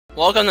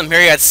Welcome to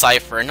Myriad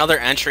Cypher, another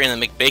entry in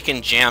the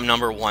McBacon Jam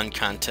number one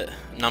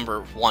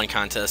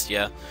contest,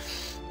 yeah.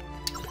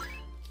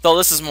 Though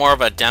this is more of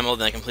a demo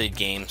than a completed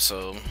game,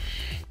 so...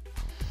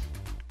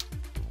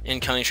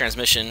 Incoming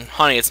transmission.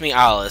 Honey, it's me,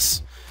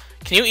 Alice.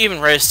 Can you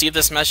even receive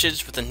this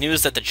message? With the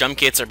news that the jump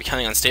gates are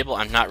becoming unstable,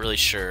 I'm not really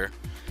sure.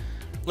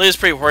 Lily's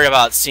pretty worried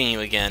about seeing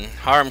you again.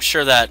 However, I'm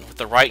sure that with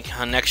the right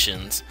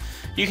connections,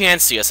 you can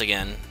see us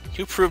again.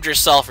 You proved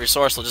yourself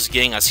resourceful just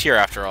getting us here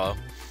after all.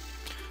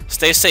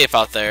 Stay safe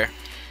out there.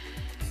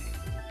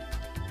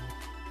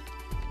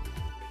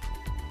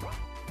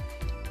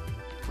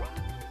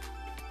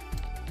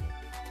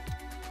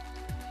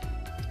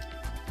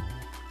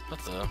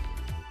 What the?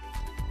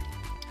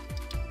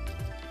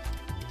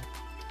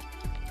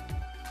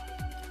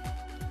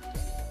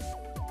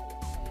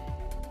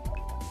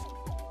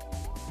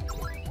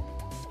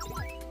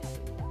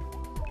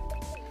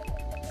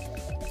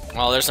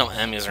 Well, there's no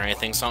enemies or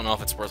anything, so I don't know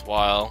if it's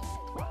worthwhile.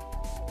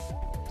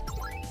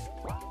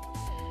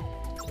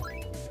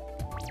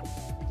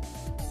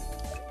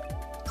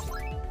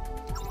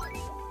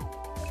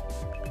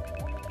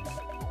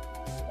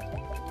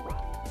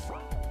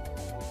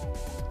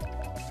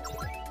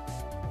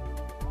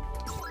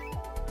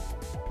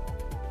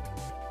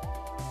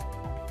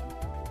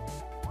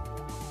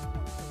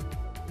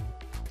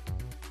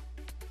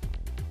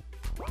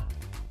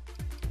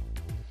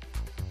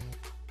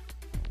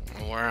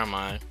 Where am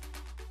I?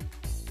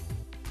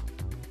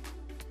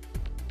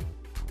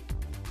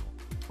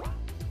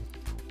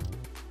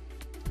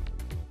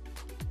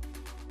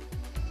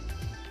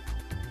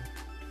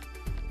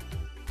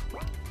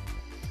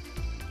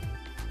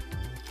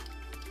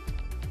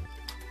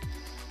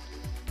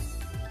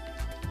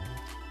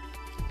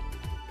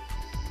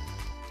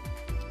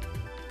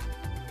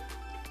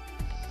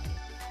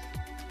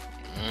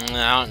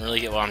 I don't really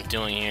get what I'm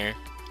doing here.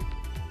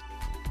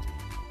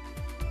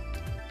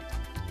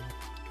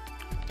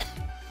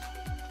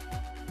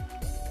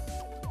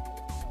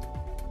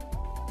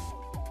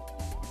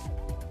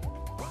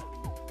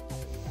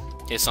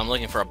 Okay, so I'm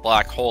looking for a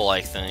black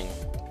hole-like thing.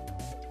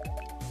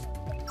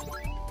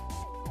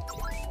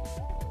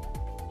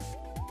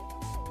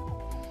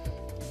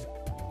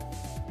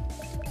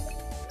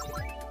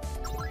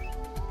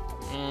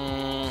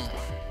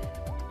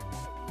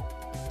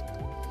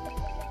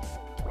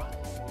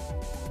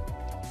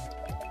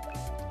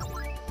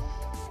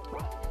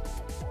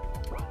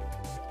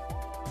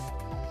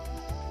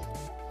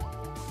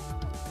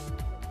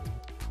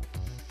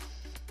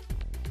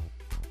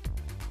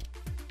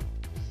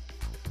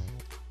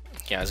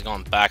 Yeah, I was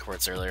going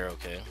backwards earlier,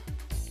 okay.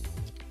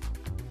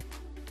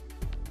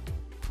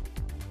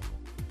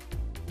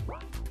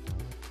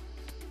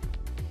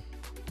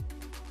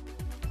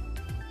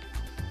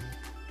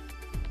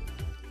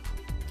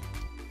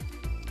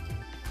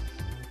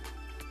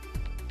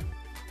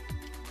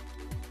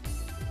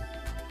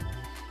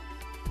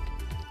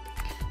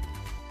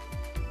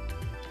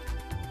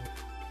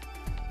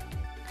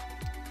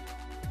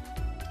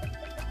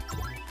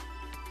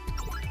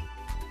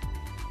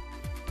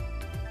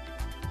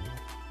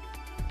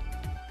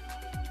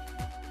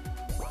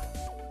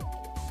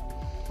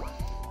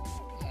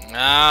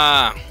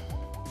 Ah!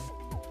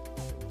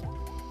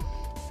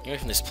 Getting away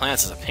from these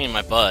plants is a pain in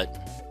my butt.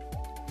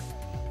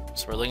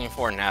 So we're looking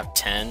for nav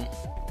 10.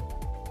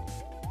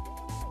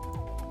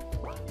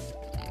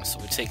 So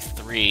we take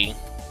 3.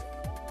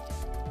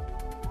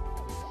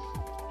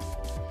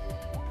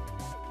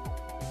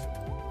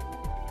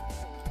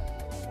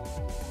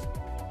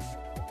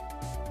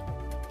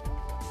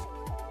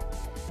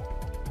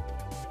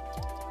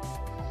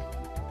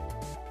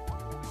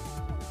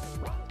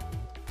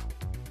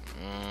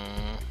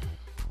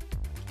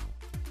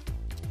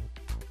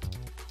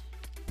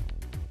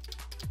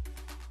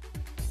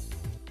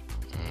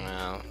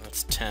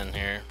 That's 10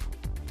 here.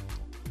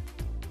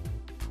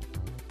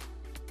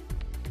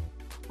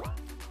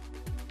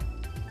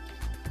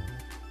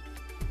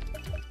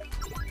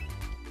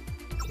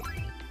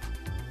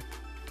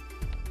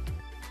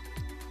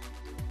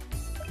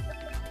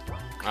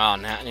 Oh,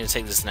 now I need to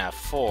take this nav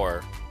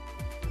 4.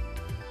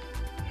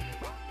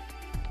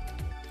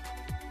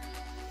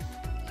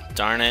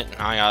 Darn it,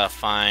 now I gotta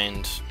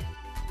find...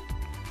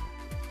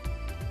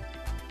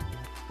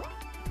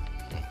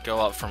 Go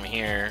up from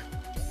here.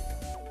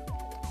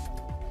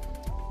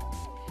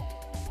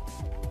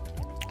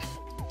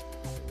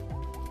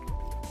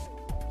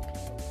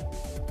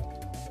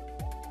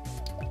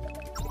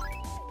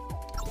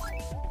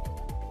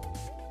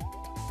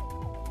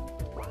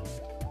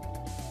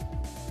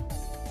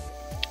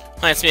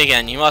 Hi, it's me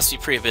again. You must be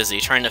pretty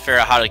busy trying to figure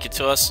out how to get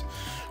to us,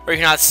 or you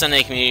cannot send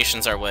any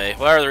communications our way.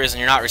 Whatever the reason,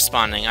 you're not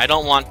responding. I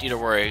don't want you to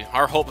worry.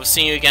 Our hope of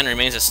seeing you again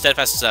remains as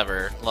steadfast as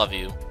ever. Love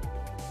you.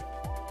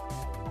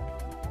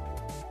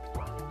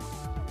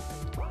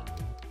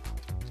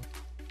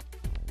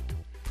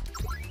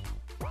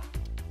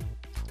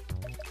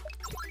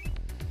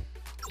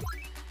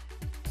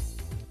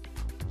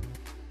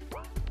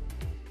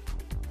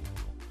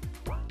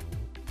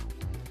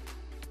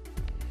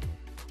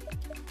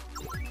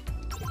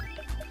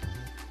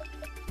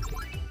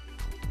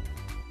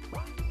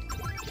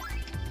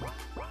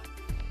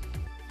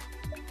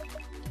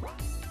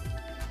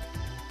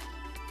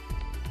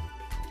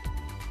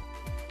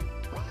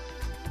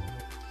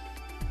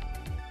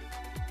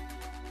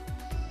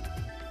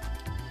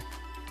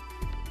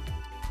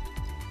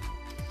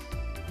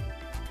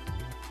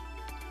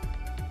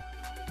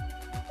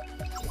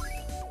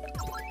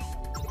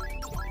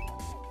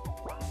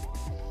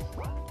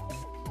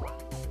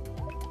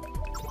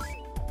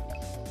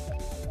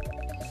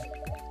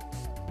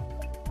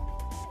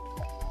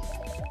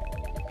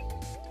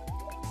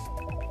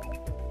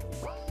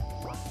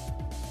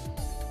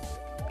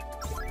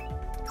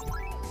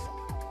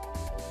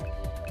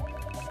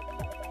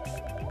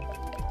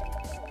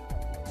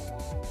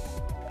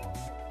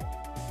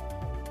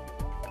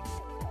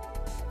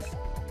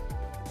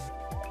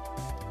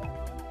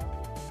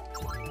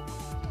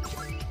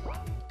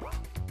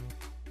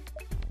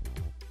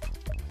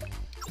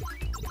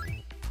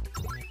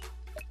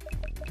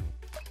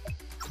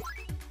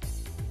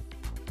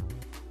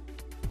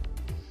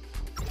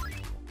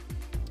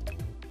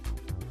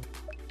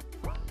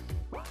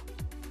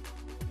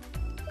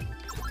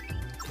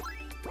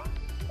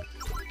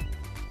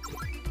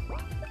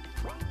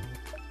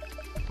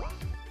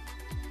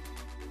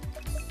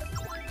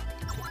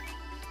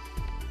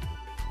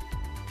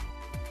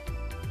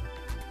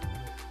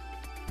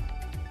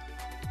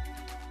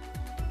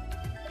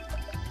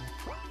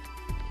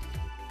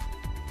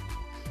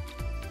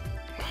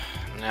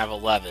 Nav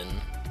 11.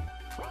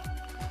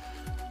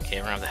 Okay,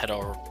 we're gonna have to head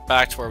over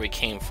back to where we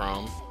came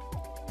from.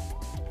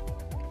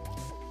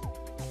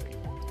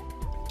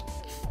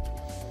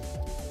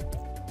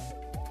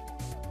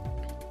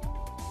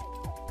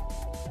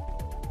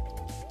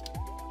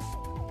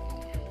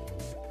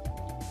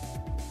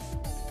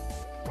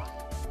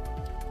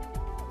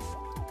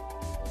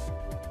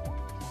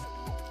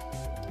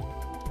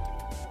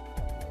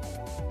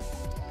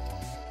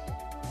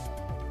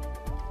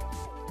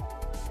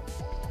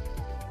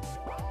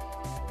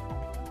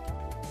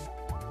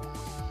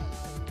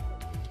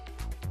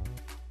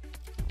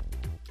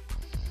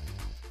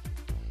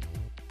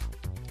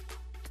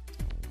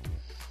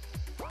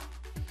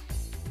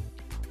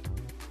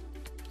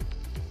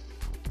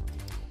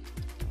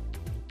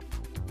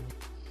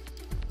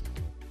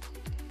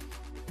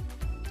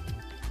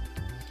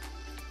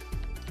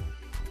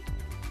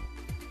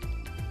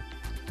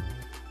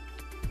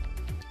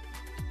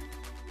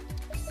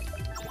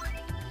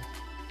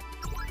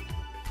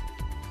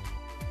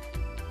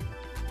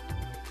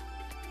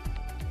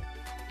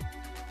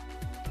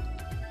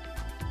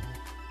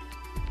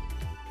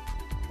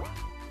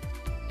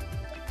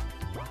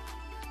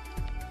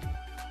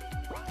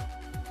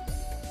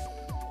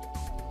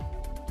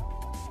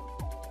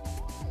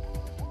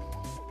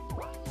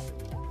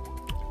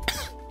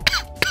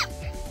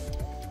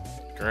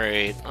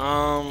 Great. Where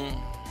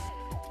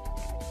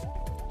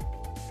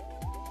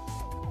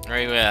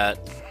are you at?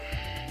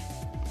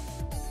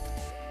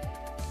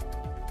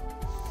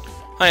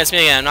 Hi, it's me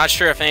again. I'm not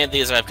sure if any of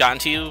these have gotten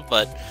to you,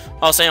 but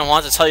I'll say I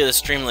want to tell you this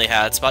dream Lee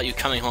had. It's about you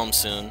coming home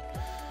soon.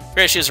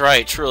 Great, she's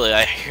right. Truly,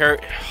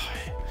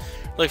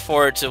 look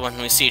forward to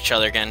when we see each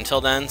other again.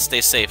 Until then,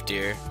 stay safe,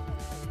 dear.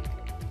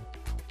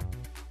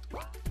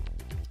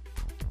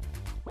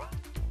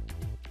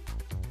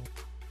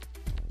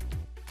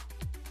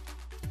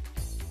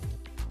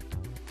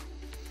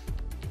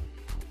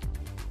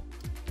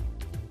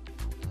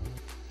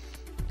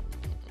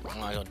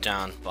 I go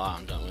down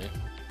bottom, don't we?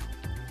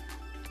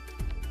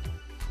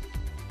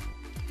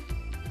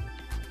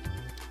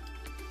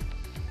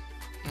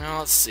 Now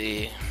let's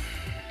see.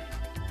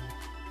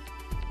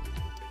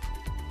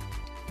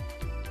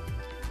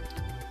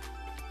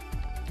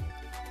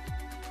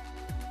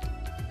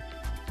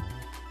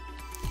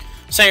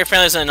 Saying your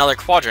family's in another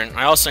quadrant.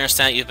 I also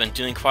understand that you've been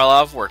doing quite a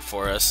lot of work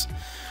for us.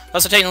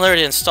 Thus, I'm taking the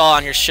liberty to install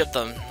on your ship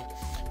the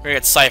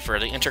Myriad Cypher.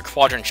 The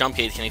inter-quadrant jump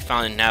gate can be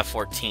found in Nav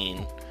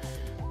 14.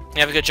 You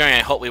have a good journey.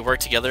 I hope we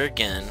work together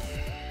again.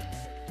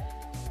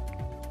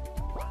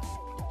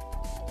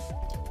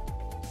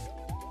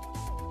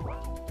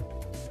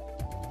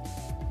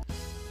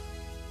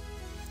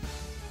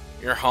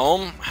 You're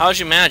home? How did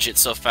you manage it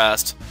so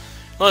fast?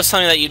 I was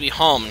telling me that you'd be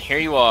home, and here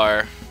you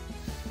are.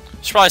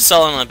 Should probably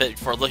sell him a bit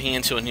before looking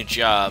into a new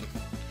job.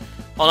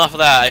 Well, enough of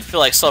that. I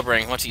feel like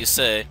celebrating. What do you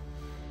say?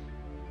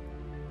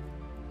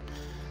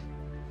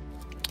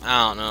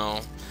 I don't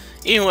know.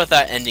 Even with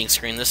that ending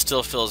screen, this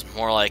still feels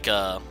more like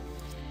a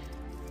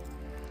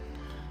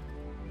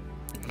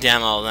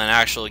demo than an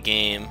actual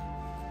game.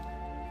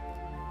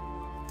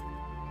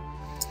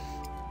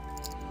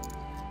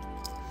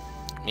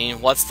 I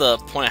mean, what's the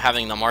point of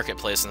having the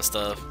marketplace and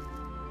stuff?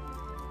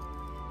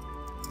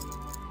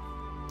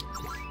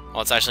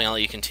 Oh, it's actually gonna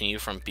let you continue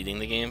from beating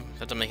the game?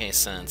 That doesn't make any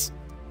sense.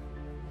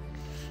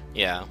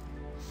 Yeah.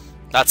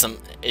 That's an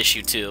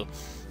issue too.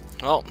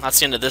 Well, that's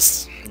the end of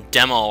this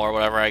demo or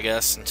whatever, I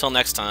guess. Until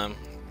next time,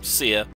 see ya.